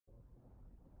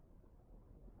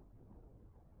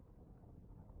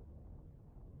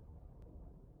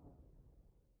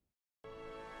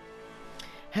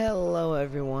Hello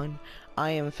everyone,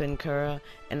 I am Fyncyra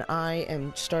and I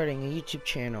am starting a YouTube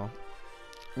channel.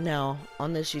 Now,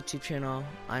 on this YouTube channel,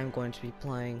 I'm going to be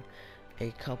playing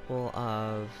a couple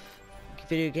of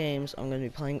video games. I'm going to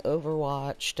be playing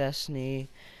Overwatch, Destiny,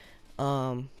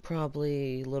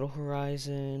 probably Little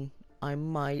Horizon. I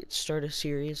might start a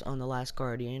series on The Last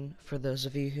Guardian, for those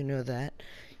of you who know that.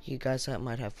 You guys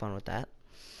might have fun with that.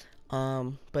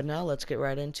 But now let's get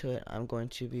right into it. I'm going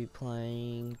to be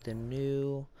playing the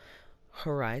new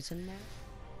Horizon map.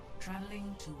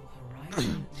 Traveling to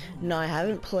Horizon. No, I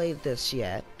haven't played this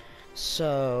yet,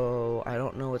 so I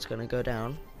don't know what's gonna go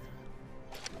down.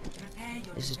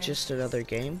 Is it just another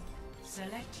game?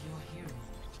 Select your hero.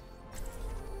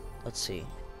 Let's see.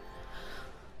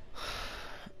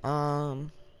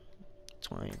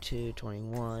 22,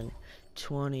 21,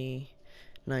 20,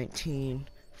 19,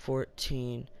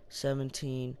 14,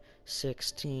 17,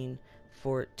 16,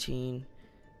 14.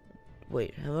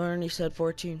 Wait, have I already said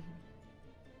 14?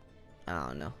 I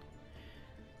don't know.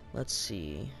 Let's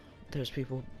see. There's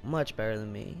people much better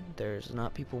than me. There's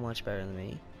not people much better than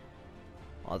me.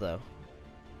 Although,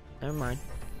 never mind.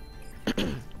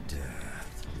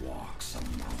 Death walks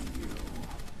among you.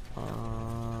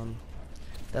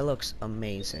 That looks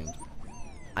amazing.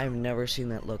 I've never seen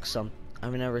that look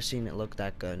I've never seen it look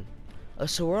that good. Oh,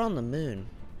 so we're on the moon.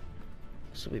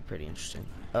 This will be pretty interesting.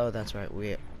 Oh, that's right.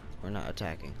 We're not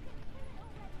attacking.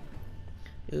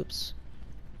 Oops.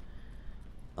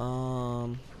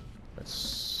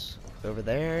 Let's go over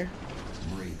there.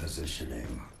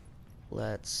 Repositioning.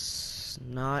 Let's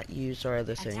not use our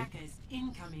other thing. Attackers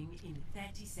incoming in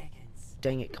 30 seconds.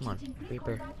 Dang it, come on.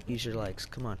 Reaper, use your legs.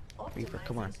 Come on. Reaper,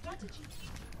 come on. Okay,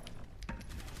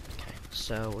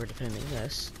 so we're defending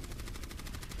this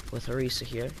with Arisa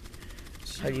here.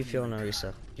 How do you feel,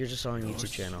 Arisa? You're just on a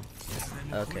YouTube channel.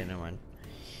 Okay, never mind.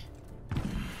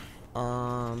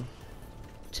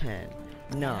 10,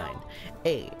 9,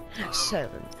 8,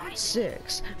 7,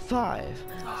 6, 5,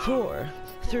 4,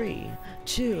 3,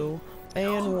 2,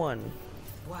 and 1.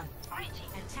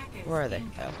 Where are they?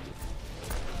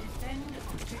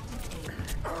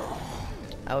 Oh.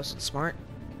 I wasn't smart.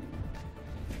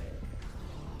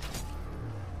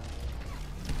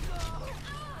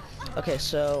 Okay,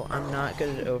 so I'm not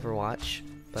good at Overwatch,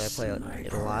 but I play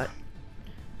it a lot.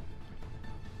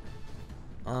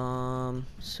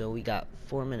 So we got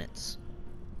 4 minutes.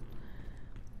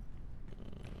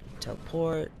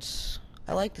 Teleport.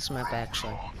 I like this map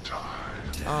actually.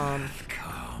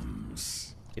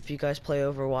 If you guys play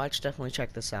Overwatch, definitely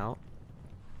check this out.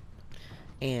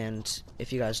 And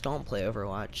if you guys don't play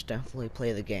Overwatch, definitely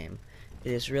play the game.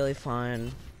 It is really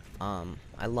fun.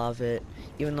 I love it.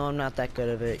 Even though I'm not that good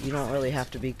at it, you don't really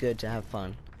have to be good to have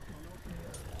fun.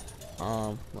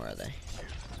 Where are they?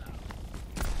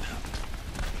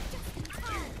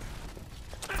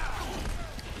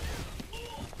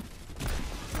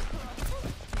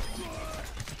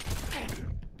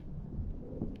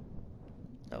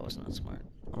 That was not smart.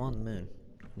 I'm on the moon.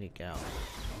 I need to get out.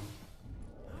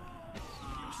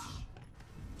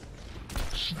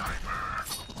 Sniper.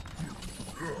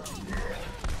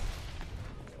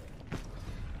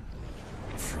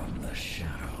 From the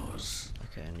shadows.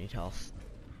 Okay, I need health.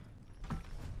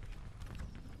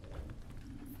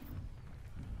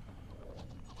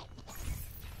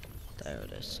 There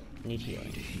it is. Need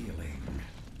healing.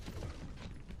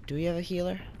 Do we have a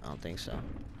healer? I don't think so.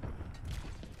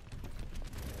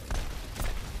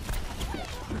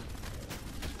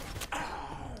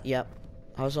 Yep.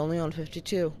 I was only on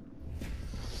 52.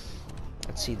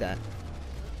 Let's see that.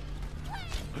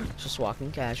 Just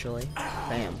walking casually.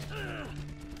 Bam.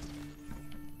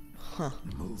 Huh.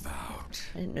 Move out.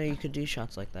 I didn't know you could do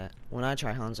shots like that. When I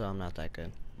try Hanzo, I'm not that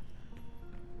good.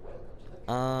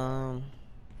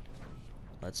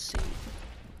 Let's see.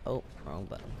 Oh, wrong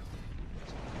button.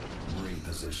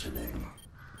 Repositioning.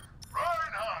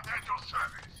 Reinhardt at your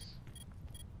service.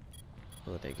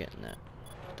 Oh, they're getting that.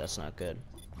 That's not good.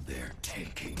 They're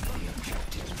taking the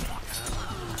objective.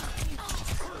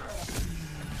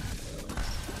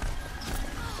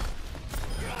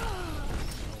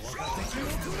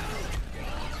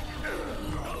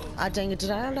 Ah, dang it,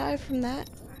 did I die from that?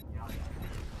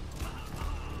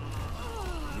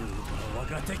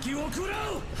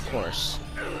 Of course.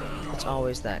 It's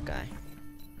always that guy.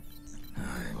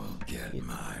 I will get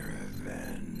my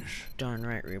revenge. Darn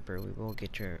right, Reaper, we will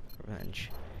get your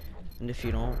revenge. And if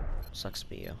you don't, sucks to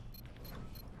be you.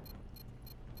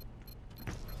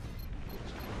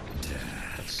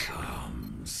 Death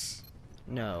comes.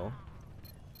 No.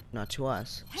 Not to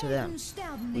us. To them.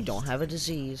 We don't have a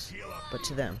disease, but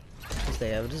to them. Because they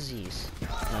have a disease.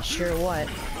 Not sure what.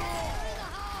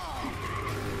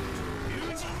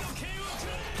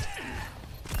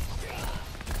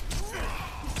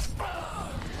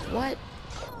 What?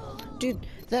 Dude,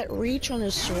 that reach on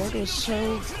his sword is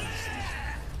so...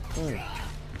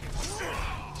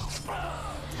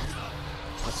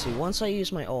 Let's see, once I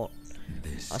use my ult,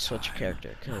 I'll switch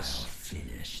character, because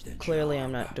clearly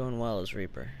I'm not doing well as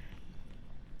Reaper.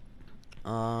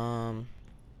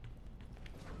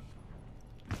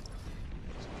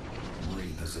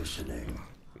 Repositioning.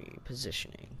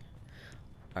 Repositioning.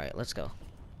 Alright, let's go.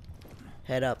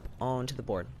 Head up onto the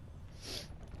board.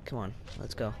 Come on,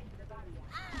 let's go.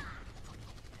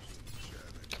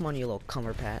 Come on, you little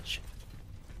cumber patch.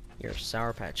 You're a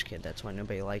Sour Patch Kid, that's why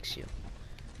nobody likes you.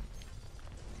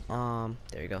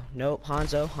 There you go. Nope,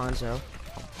 Hanzo, Hanzo,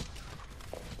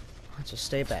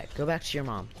 stay back. Go back to your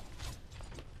mom.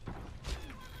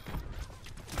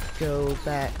 Go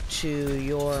back to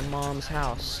your mom's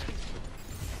house.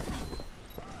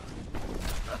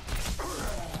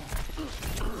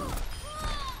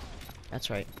 That's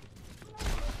right.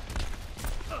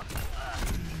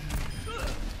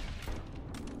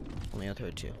 Only a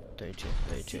 32.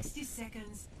 60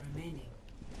 seconds remaining.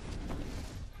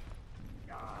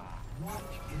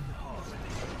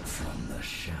 From the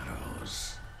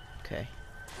shadows. Okay.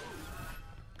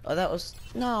 Oh, that was...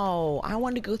 No! I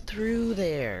wanted to go through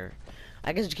there.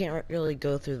 I guess you can't really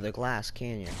go through the glass,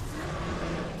 can you?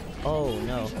 Oh,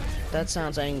 no. That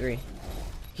sounds angry.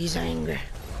 He's angry.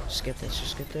 Just get this,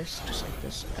 just get this, just like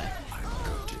this. Okay. I'm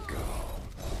good to go.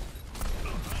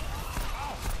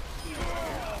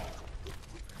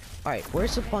 Alright,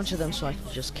 where's a bunch of them so I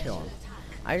can just kill them?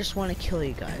 I just want to kill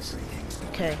you guys.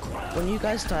 Okay, when you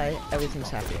guys die, everything's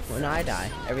happy. When I die,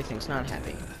 everything's not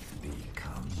happy.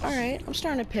 Alright, I'm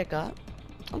starting to pick up.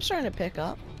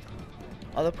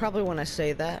 Although probably when I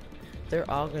say that, they're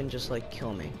all gonna just like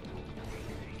kill me.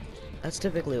 That's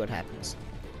typically what happens.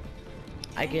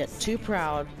 I get too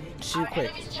proud too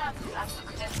quick.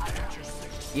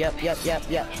 Yep.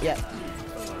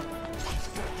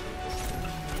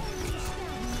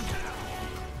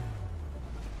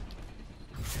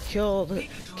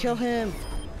 Kill him.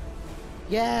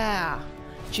 Yeah.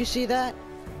 Did you see that?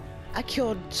 I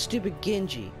killed stupid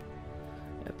Genji.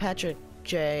 Patrick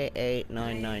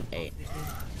J8998.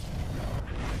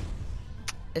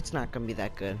 It's not gonna be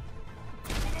that good.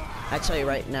 I tell you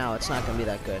right now, it's not gonna be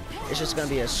that good. It's just gonna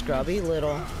be a scrubby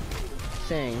little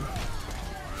thing.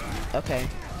 Okay.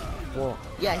 Well,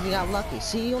 yeah, he got lucky.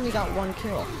 See, he only got 1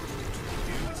 kill.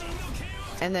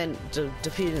 And then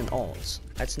defeated an ults.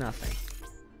 That's nothing.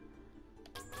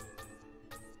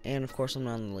 And of course, I'm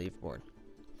not on the leaderboard.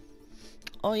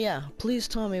 Oh yeah, please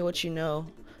tell me what you know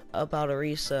about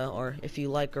Orisa, or if you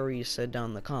like Orisa, down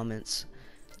in the comments.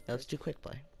 Let's do quick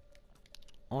play.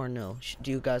 Or no, do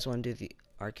you guys want to do the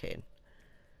arcade?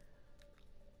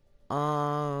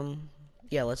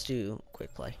 Yeah, let's do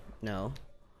quick play. No.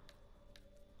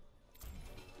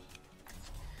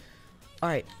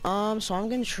 Alright, so I'm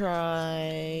gonna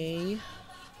try...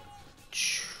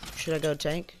 Should I go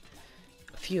tank?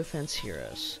 A few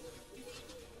Fyncyras.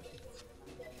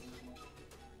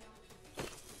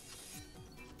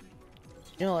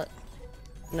 You know what?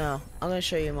 No, I'm gonna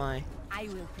show you my I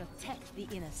will protect the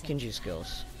innocent. Genji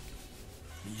skills.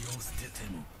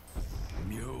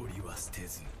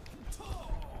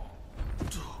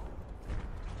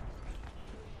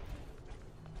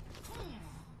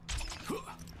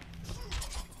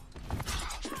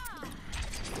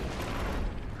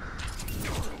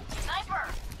 Sniper!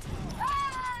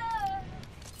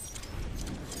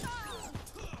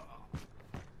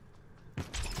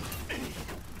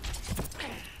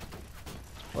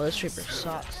 Well, this Reaper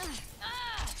sucks.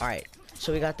 Alright,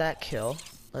 so we got that kill.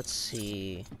 Let's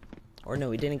see. Or no,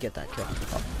 we didn't get that kill.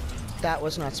 Oh, that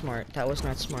was not smart. That was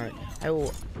not smart.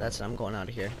 I'm going out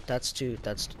of here.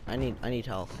 I need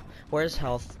health. Where's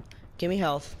health? Give me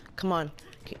health. Come on.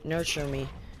 Nurture me.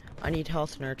 I need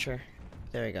health nurture.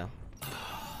 There we go.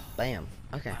 Bam.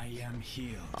 Okay.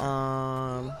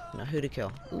 Now who to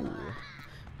kill? Ooh.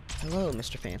 Hello,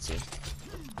 Mr. Fancy.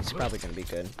 It's probably gonna be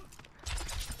good.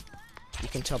 You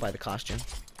can tell by the costume.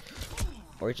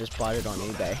 Or you just bought it on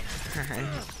eBay.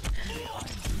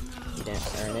 You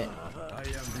didn't earn it. I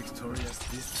am victorious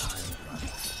this time.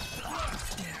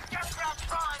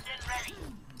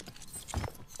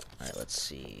 Alright, let's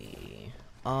see.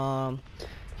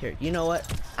 Here, you know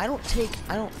what? I don't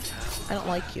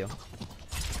like you.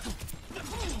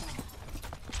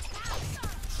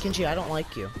 Genji, I don't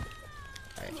like you.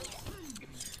 Alright.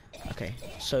 Okay,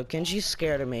 so Genji's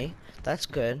scared of me. That's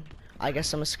good. I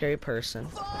guess I'm a scary person.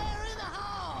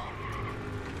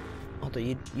 Although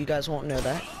you guys won't know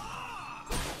that.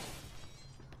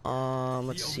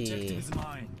 Let's see.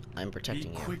 I'm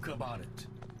protecting you. Quick about it.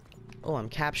 Oh, I'm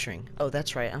capturing. Oh,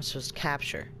 that's right. I'm supposed to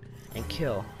capture. and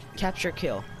kill. Capture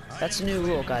kill. That's the new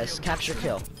rule, guys. Capture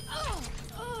kill.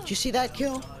 Did you see that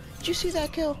kill? Did you see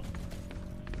that kill?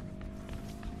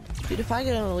 Dude, if I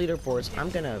get on the leaderboards,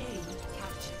 I'm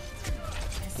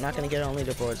not gonna get on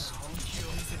leaderboards.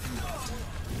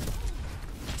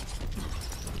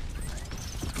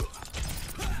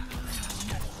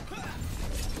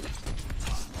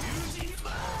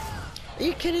 Are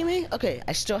you kidding me? Okay,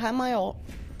 I still have my ult.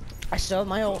 I still have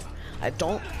my ult. I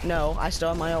don't know. I still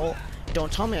have my ult.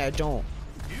 Don't tell me I don't.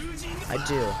 I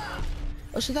do.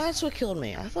 Oh, so that's what killed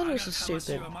me. I thought it was a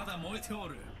stupid.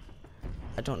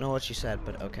 I don't know what you said,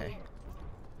 but okay.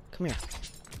 Come here.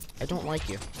 I don't like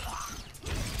you.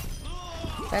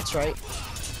 That's right.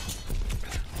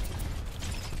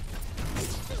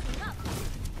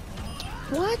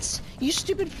 What? You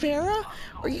stupid Farah?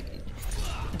 Are you?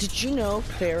 Did you know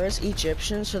Farah's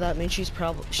Egyptian, so that means she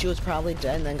was probably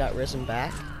dead and then got risen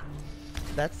back?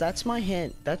 That's my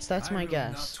hint. That's my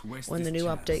guess. When the new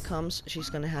update comes, she's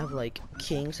gonna have like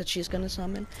kings that she's gonna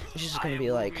summon, and she's gonna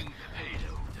be like,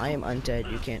 "I am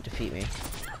undead. You can't defeat me."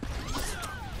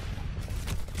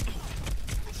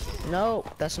 No,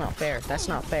 that's not fair. That's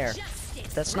not fair.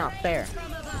 That's not fair.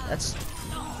 That's.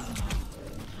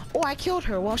 Oh, I killed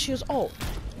her while she was ult.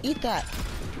 Eat that.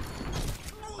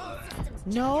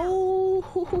 No.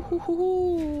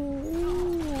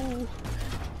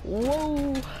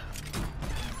 Whoa.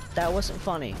 That wasn't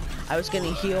funny. I was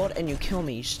getting healed and you kill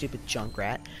me, you stupid junk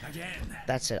rat.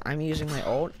 That's it. I'm using my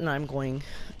ult and I'm going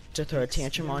to throw a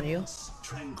tantrum on you.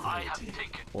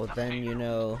 Well then, you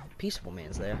know, Peaceful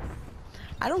Man's there.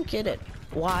 I don't get it.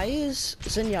 Why is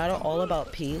Zenyatta all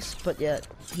about peace, but yet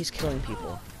he's killing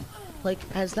people? Like,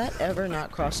 has that ever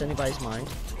not crossed anybody's mind?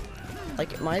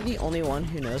 Like, am I the only one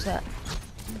who knows that?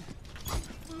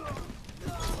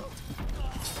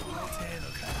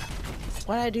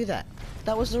 Why did I do that?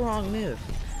 That was the wrong move.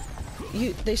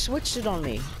 They switched it on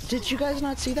me. Did you guys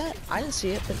not see that? I didn't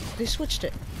see it, but they switched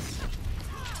it.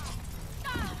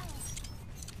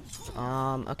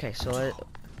 Okay, so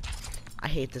I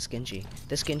hate this Genji.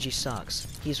 This Genji sucks.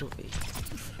 He's...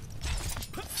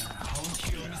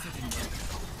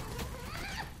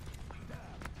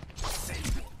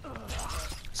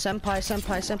 Senpai,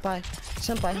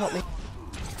 help me.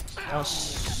 That was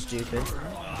stupid.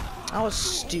 That was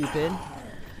stupid.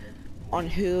 On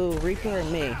who? Reaper or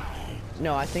me?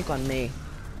 No, I think on me.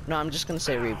 No, I'm just gonna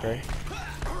say Reaper.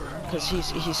 Cause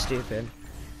he's stupid.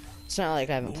 It's not like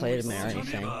I haven't played him or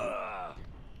anything.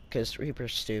 Cause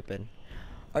Reaper's stupid.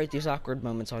 Alright, these awkward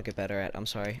moments I'll get better at. I'm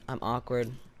sorry. I'm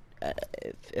awkward.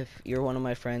 If you're one of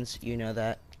my friends, you know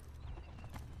that.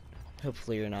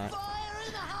 Hopefully you're not.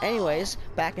 Anyways,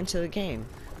 back into the game.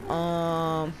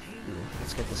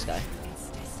 Let's get this guy.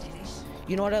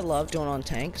 You know what I love doing on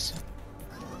tanks?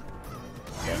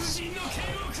 Yes.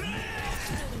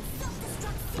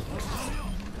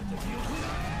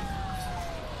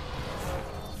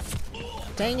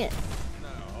 Dang it.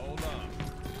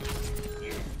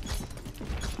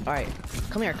 Alright.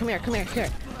 Come here.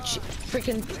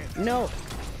 Freaking no.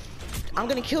 I'm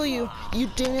gonna kill you. You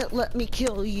didn't let me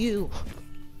kill you.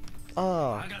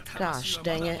 Oh, gosh,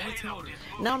 dang it.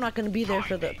 Now I'm not gonna be there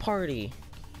for the party.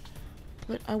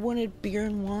 But I wanted beer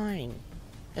and wine.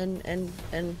 And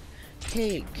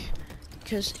cake.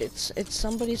 Because it's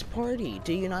somebody's party.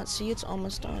 Do you not see it's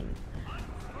almost done?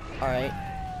 Alright.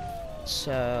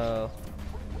 So...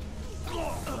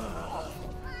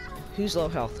 Who's low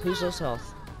health? Who's low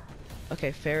health?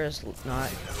 Okay, Farah's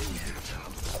not.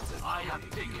 I have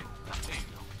taken the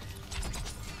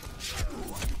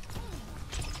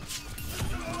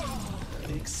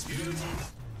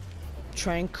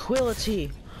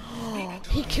Tranquility.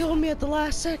 He killed me at the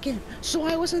last second, so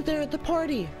I wasn't there at the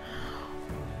party.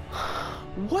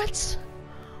 What?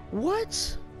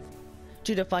 What?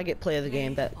 Dude, if I get play of the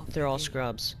game, they're all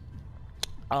scrubs.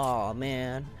 Oh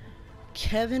man,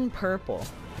 Kevin Purple.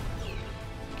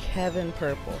 Kevin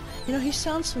Purple. You know, he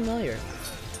sounds familiar.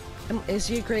 Is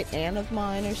he a great aunt of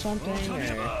mine or something? Or...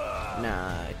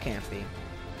 Nah, it can't be.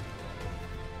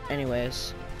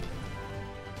 Anyways.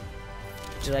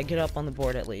 Did I get up on the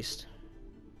board at least?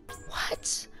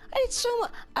 What? I did so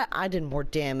much. I did more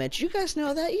damage. You guys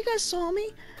know that? You guys saw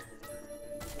me?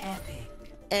 Epic.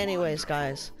 Anyways,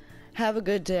 guys. Have a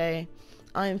good day.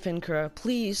 I am Fyncyra.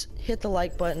 Please hit the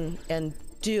like button and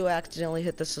do accidentally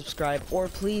hit the subscribe. Or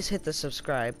please hit the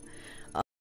subscribe.